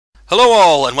Hello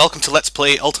all, and welcome to Let's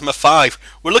Play Ultima 5.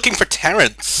 We're looking for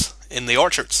Terence in the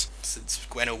orchards, since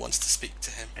Gweno wants to speak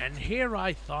to him. And here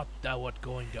I thought thou wert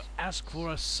going to ask for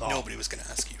a song. Nobody was going to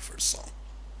ask you for a song.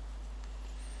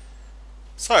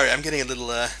 Sorry, I'm getting a little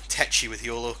tetchy with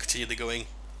YOLO, continually going,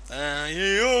 and,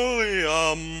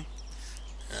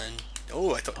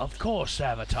 oh, I thought... Of course,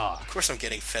 Avatar. Of course I'm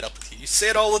getting fed up with you. You say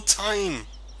it all the time!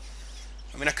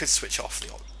 I mean, I could switch off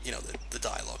the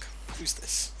dialogue. Who's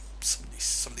this?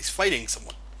 Somebody's fighting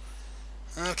someone.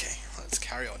 Okay, let's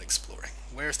carry on exploring.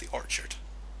 Where's the orchard?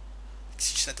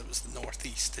 She said it was the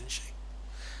northeast, didn't she?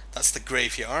 That's the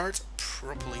graveyard?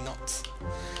 Probably not.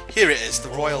 Here it is, the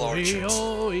Royal Orchard.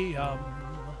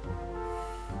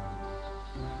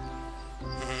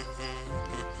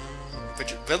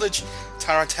 Village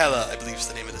Tarantella, I believe is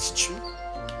the name of this tune.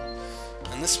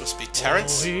 And this must be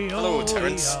Terence. Hello,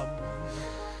 Terence.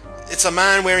 It's a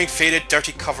man wearing faded,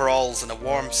 dirty coveralls and a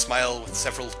warm smile with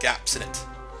several gaps in it.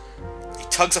 He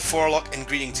tugs a forelock in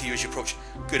greeting to you as you approach.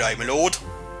 Good day, my lord.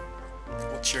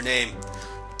 What's your name?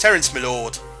 Terence, my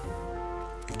lord.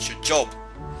 What's your job?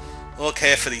 I'll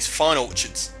care for these fine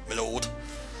orchards, my lord.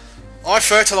 I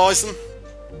fertilise them,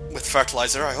 with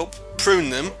fertiliser, I hope, prune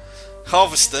them,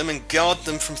 harvest them, and guard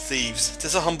them from thieves.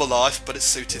 'Tis a humble life, but it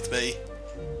suiteth me.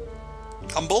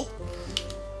 Humble?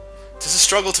 'Tis a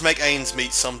struggle to make ends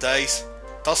meet some days.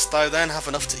 Dost thou then have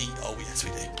enough to eat? Oh yes,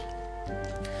 we do.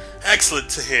 Excellent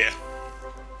to hear.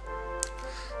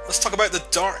 Let's talk about the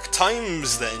dark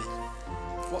times then.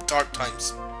 What dark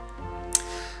times?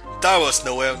 Thou hast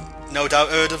no doubt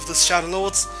heard of the Shadow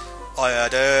Lords. I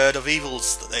had heard of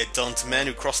evils that they had done to men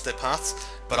who crossed their paths,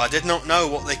 but I did not know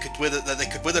that they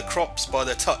could wither crops by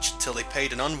their touch until they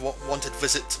paid an unwanted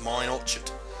visit to mine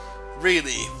orchard.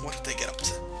 Really, what did they get up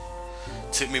to?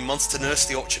 Took me months to nurse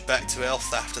the orchard back to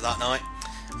health after that night.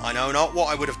 I know not what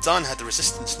I would have done had the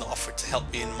Resistance not offered to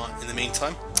help me in the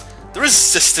meantime. The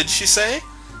Resistance, you say?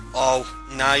 Oh,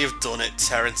 now you've done it,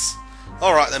 Terence.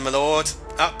 Alright then, my lord.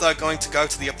 Art thou going to go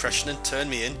to the oppression and turn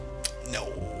me in?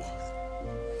 No.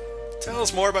 Tell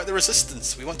us more about the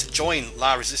Resistance. We want to join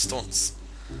La Resistance.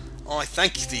 I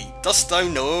thank thee. Dost thou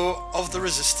know of the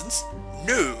Resistance?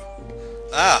 No.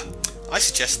 Ah, I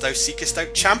suggest thou seekest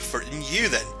out Chamfort in you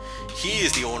then. He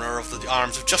is the owner of the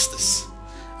arms of justice,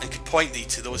 and could point thee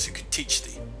to those who could teach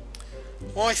thee.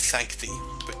 Why, thank thee,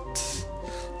 but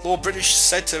Lord British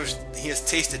said he has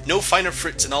tasted no finer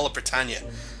fruits in all of Britannia.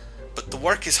 But the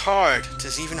work is hard.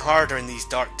 'Tis even harder in these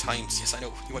dark times. Yes, I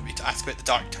know. You want me to ask about the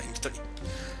dark times, don't you?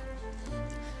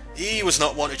 He was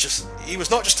not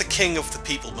just a king of the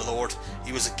people, my lord.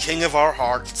 He was a king of our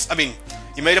hearts. I mean,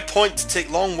 he made a point to take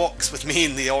long walks with me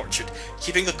in the orchard,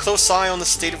 keeping a close eye on the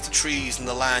state of the trees and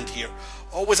the land here,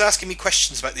 always asking me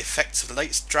questions about the effects of the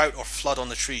latest drought or flood on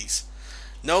the trees.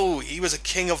 No, he was a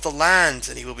king of the land,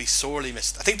 and he will be sorely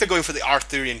missed. I think they're going for the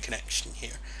Arthurian connection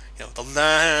here. You know, the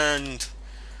land.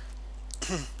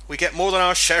 We get more than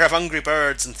our share of hungry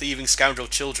birds and thieving scoundrel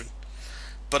children.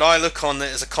 But I look on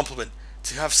it as a compliment.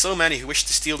 To have so many who wish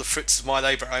to steal the fruits of my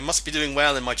labour, I must be doing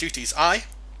well in my duties. Aye?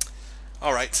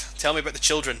 Alright, tell me about the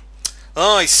children.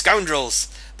 Aye, scoundrels!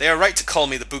 They are right to call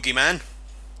me the boogeyman.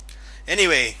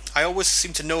 Anyway, I always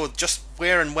seem to know just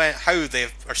where and how they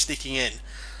are sneaking in.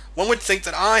 One would think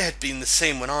that I had been the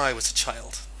same when I was a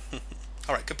child.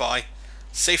 Alright, goodbye.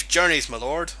 Safe journeys, my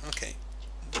lord. Okay.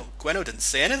 Well, Gweno didn't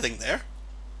say anything there.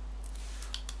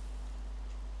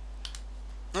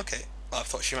 Okay, well, I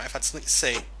thought she might have had something to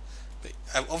say. But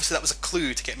obviously that was a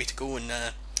clue to get me to go and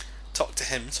talk to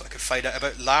him so I could find out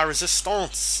about La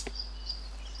Resistance.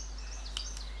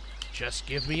 Just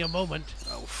give me a moment.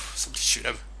 Oh, somebody shoot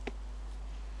him.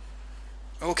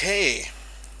 Okay.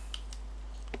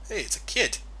 Hey, it's a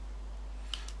kid.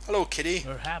 Hello, kitty.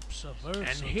 Perhaps a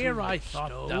verse. And here I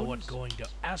thought thou wert going to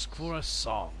ask for a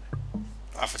song.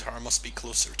 Avatar must be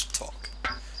closer to talk.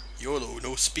 YOLO,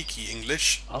 no speaky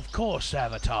English. Of course,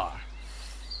 Avatar.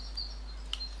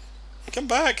 Come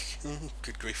back.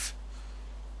 Good grief.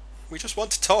 We just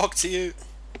want to talk to you.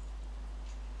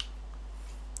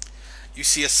 You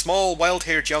see a small,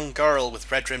 wild-haired young girl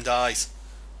with red-rimmed eyes.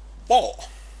 What?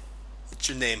 What's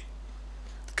your name?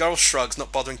 The girl shrugs,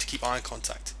 not bothering to keep eye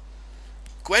contact.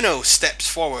 Gweno steps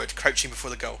forward, crouching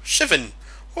before the girl. Shivan,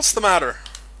 what's the matter?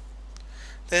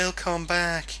 They'll come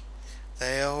back.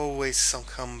 They always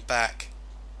come back.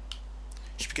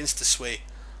 She begins to sway.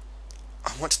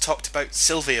 I want to talk about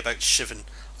Sylvie about Shivan.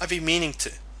 I've been meaning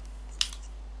to.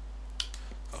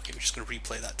 Okay, we're just going to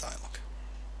replay that dialogue.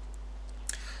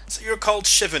 So you're called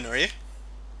Shivan, are you?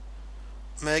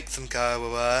 Make them go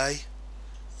away.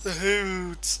 The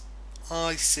hoods.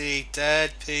 I see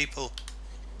dead people.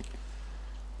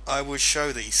 I will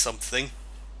show thee something.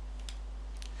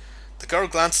 The girl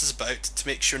glances about to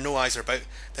make sure no eyes are about,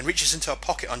 then reaches into a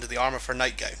pocket under the arm of her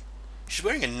nightgown. She's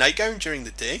wearing a nightgown during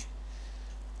the day?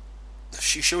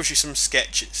 She shows you some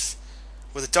sketches.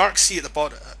 With a dark sea at the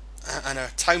bottom and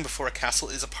a town before a castle,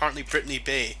 it is apparently Brittany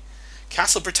Bay.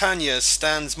 Castle Britannia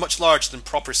stands much larger than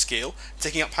proper scale,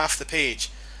 taking up half the page.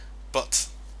 But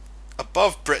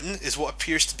above Britain is what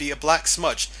appears to be a black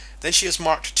smudge. Then she has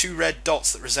marked 2 red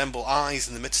dots that resemble eyes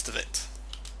in the midst of it.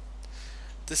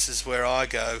 This is where I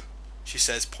go, she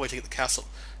says, pointing at the castle.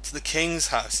 To the king's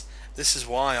house. This is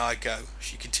why I go.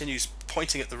 She continues,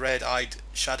 pointing at the red-eyed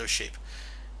shadow shape.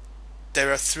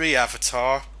 There are 3,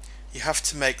 Avatar. You have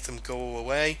to make them go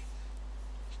away.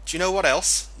 Do you know what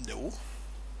else? No.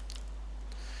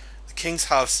 The king's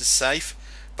house is safe,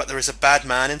 but there is a bad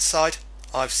man inside.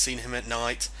 I've seen him at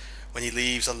night, when he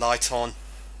leaves a light on.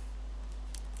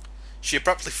 She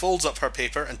abruptly folds up her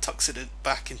paper and tucks it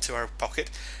back into her pocket,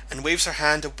 and waves her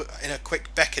hand in a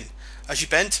quick beckon. As you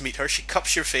bend to meet her, she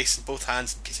cups your face in both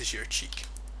hands and kisses your cheek.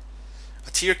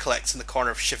 A tear collects in the corner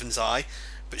of Shivan's eye,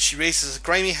 but she raises a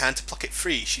grimy hand to pluck it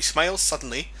free. She smiles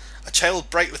suddenly, a child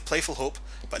bright with playful hope,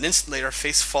 but an instant later her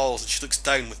face falls and she looks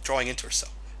down, withdrawing into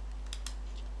herself.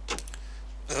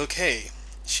 Okay,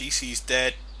 she sees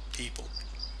dead people.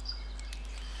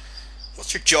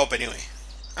 What's your job anyway?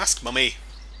 Ask Mummy.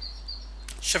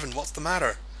 Shivan, what's the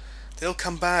matter? They'll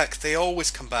come back. They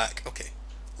always come back. Okay.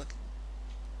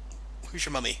 Who's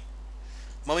your mummy?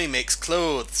 Mummy makes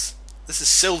clothes. This is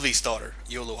Sylvie's daughter,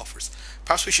 Iolo offers.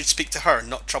 Perhaps we should speak to her and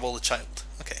not trouble the child.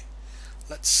 Okay.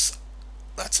 That's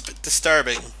a bit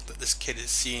disturbing that this kid is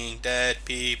seeing dead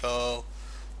people.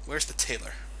 Where's the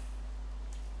tailor?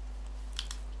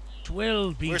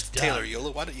 Where's the tailor,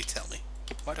 Iolo? Why don't you tell me?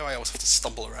 Why do I always have to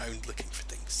stumble around looking for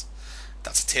things?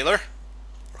 That's a tailor?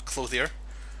 Or a clothier?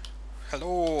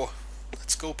 Hello.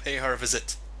 Let's go pay her a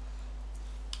visit.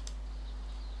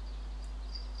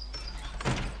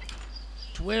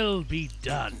 Twill be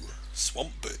done.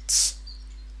 Swamp boots.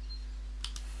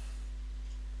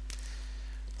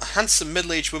 A handsome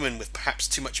middle-aged woman with perhaps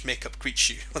too much makeup greets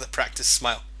you with a practised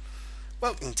smile.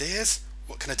 Welcome, dears.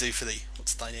 What can I do for thee?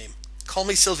 What's thy name? Call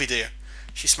me Sylvie, dear.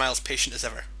 She smiles patient as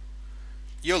ever.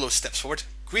 Iolo steps forward.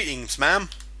 Greetings, ma'am.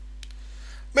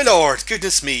 My lord,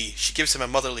 goodness me. She gives him a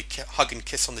motherly hug and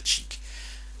kiss on the cheek.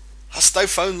 Hast thou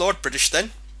found Lord British,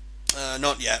 then?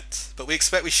 Not yet, but we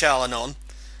expect we shall anon.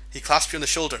 He clasps you on the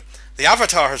shoulder. The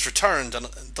Avatar has returned, and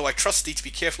though I trust thee to be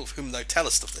careful of whom thou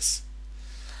tellest of this.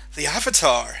 The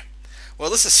Avatar? Well,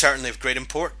 this is certainly of great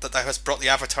import, that thou hast brought the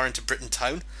Avatar into Britain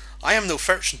town. I am no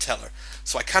fortune teller,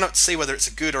 so I cannot say whether it's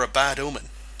a good or a bad omen.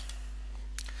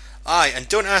 Aye, and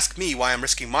don't ask me why I'm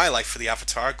risking my life for the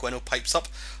Avatar, Gwenno pipes up,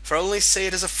 for I'll only say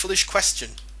it is a foolish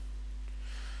question.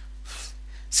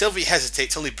 Sylvie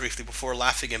hesitates only briefly before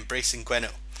laughing and embracing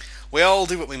Gwenno. We all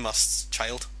do what we must,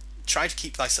 child. Try to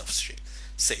keep thyself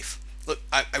safe. Look,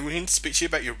 I really need to speak to you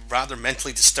about your rather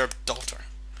mentally disturbed daughter.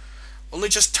 Only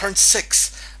just turned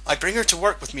 6. I bring her to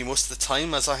work with me most of the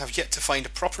time, as I have yet to find a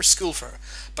proper school for her,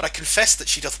 but I confess that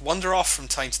she doth wander off from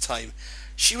time to time.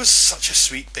 She was such a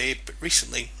sweet babe, but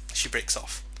recently she breaks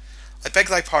off. I beg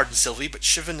thy pardon, Sylvie, but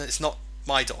Shivan is not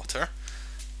my daughter.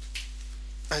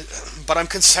 But I'm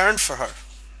concerned for her.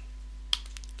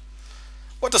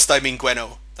 What dost thou mean,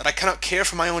 Gwenno? That I cannot care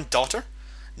for my own daughter?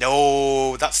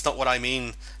 No, that's not what I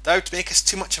mean. Thou makest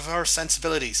too much of our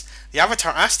sensibilities. The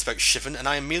Avatar asked about Shivan, and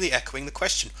I am merely echoing the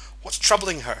question. What's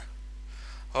troubling her?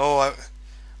 Oh,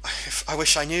 I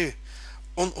wish I knew.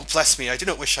 Oh, bless me, I do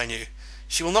not wish I knew.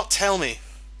 She will not tell me.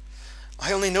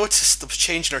 I only noticed the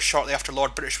change in her shortly after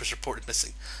Lord British was reported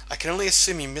missing. I can only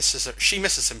assume she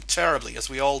misses him terribly, as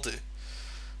we all do.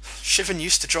 Shivan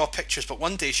used to draw pictures, but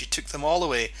one day she took them all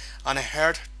away, and I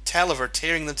heard tell of her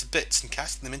tearing them to bits and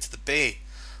casting them into the bay.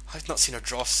 I've not seen her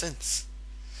draw since.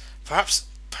 Perhaps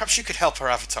you could help her,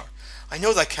 Avatar. I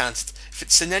know thou canst, if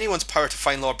it's in anyone's power to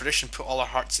find Lord British and put all our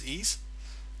hearts at ease.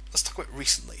 Let's talk about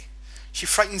recently. She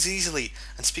frightens easily,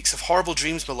 and speaks of horrible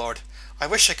dreams, my lord. I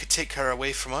wish I could take them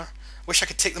away from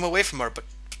her, but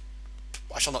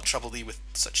I shall not trouble thee with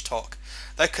such talk.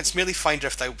 Thou canst merely find her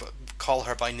if thou call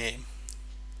her by name.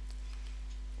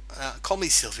 Call me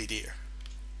Sylvie, dear.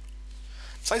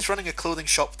 Besides running a clothing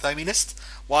shop, thou meanest?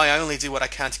 Why, I only do what I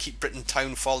can to keep Britain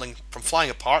town from flying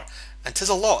apart, and 'tis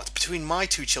a lot, between my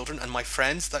 2 children and my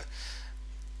friends, that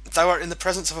thou art in the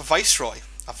presence of a viceroy.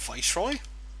 A viceroy?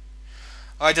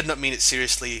 I did not mean it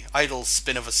seriously. Idle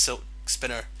spin of a silk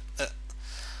spinner.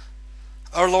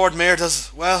 Our Lord Mayor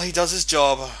he does his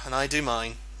job, and I do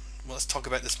mine. Well, let's talk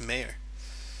about this Mayor.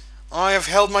 I have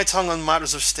held my tongue on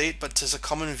matters of state, but 'tis a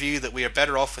common view that we are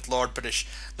better off with Lord British,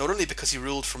 not only because he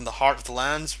ruled from the heart of the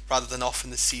lands, rather than off in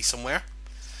the sea somewhere.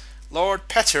 Lord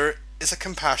Petter is a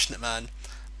compassionate man.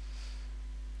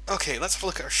 Okay, let's have a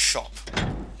look at her shop.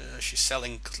 She's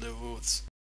selling clothes.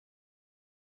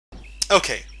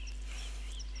 Okay.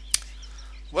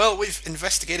 Well, we've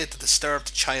investigated the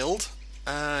disturbed child,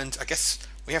 and I guess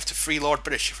we have to free Lord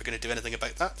British if we're going to do anything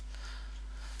about that.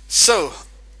 So,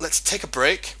 let's take a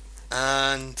break,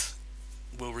 and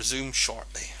we'll resume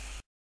shortly.